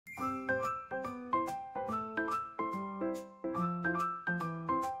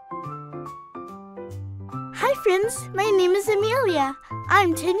Hi friends, my name is Amelia.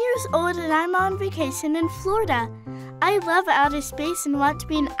 I'm 10 years old and I'm on vacation in Florida. I love outer space and want to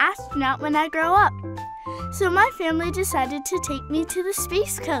be an astronaut when I grow up. So my family decided to take me to the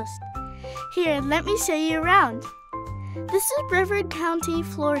Space Coast. Here, let me show you around. This is Brevard County,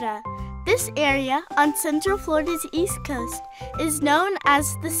 Florida. This area on Central Florida's East Coast is known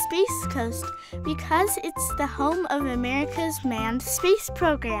as the Space Coast because it's the home of America's manned space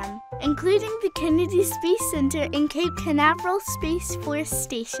program, including the Kennedy Space Center and Cape Canaveral Space Force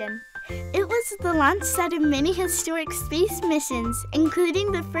Station. It was the launch site of many historic space missions,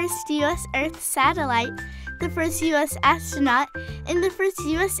 including the first U.S. Earth satellite, the first U.S. astronaut, and the first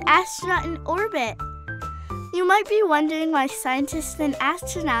U.S. astronaut in orbit. You might be wondering why scientists and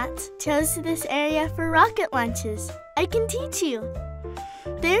astronauts chose this area for rocket launches. I can teach you.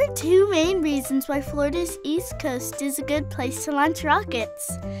 There are two main reasons why Florida's East Coast is a good place to launch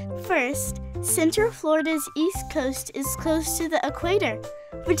rockets. First, Central Florida's East Coast is close to the equator,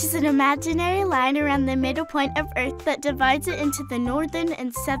 which is an imaginary line around the middle point of Earth that divides it into the northern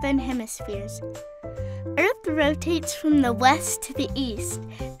and southern hemispheres. Earth rotates from the west to the east.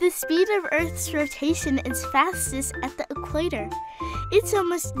 The speed of Earth's rotation is fastest at the equator. It's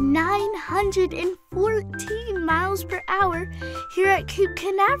almost 914 miles per hour here at Cape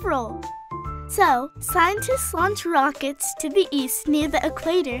Canaveral. So, scientists launch rockets to the east near the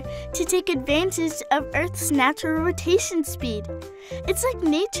equator to take advantage of Earth's natural rotation speed. It's like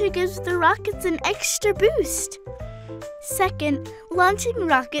nature gives the rockets an extra boost. Second, launching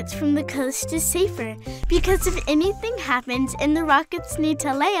rockets from the coast is safer because if anything happens and the rockets need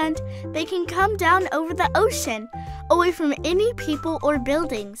to land, they can come down over the ocean, away from any people or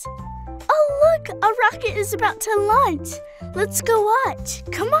buildings. Oh look, a rocket is about to launch. Let's go watch.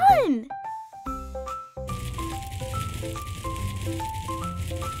 Come on!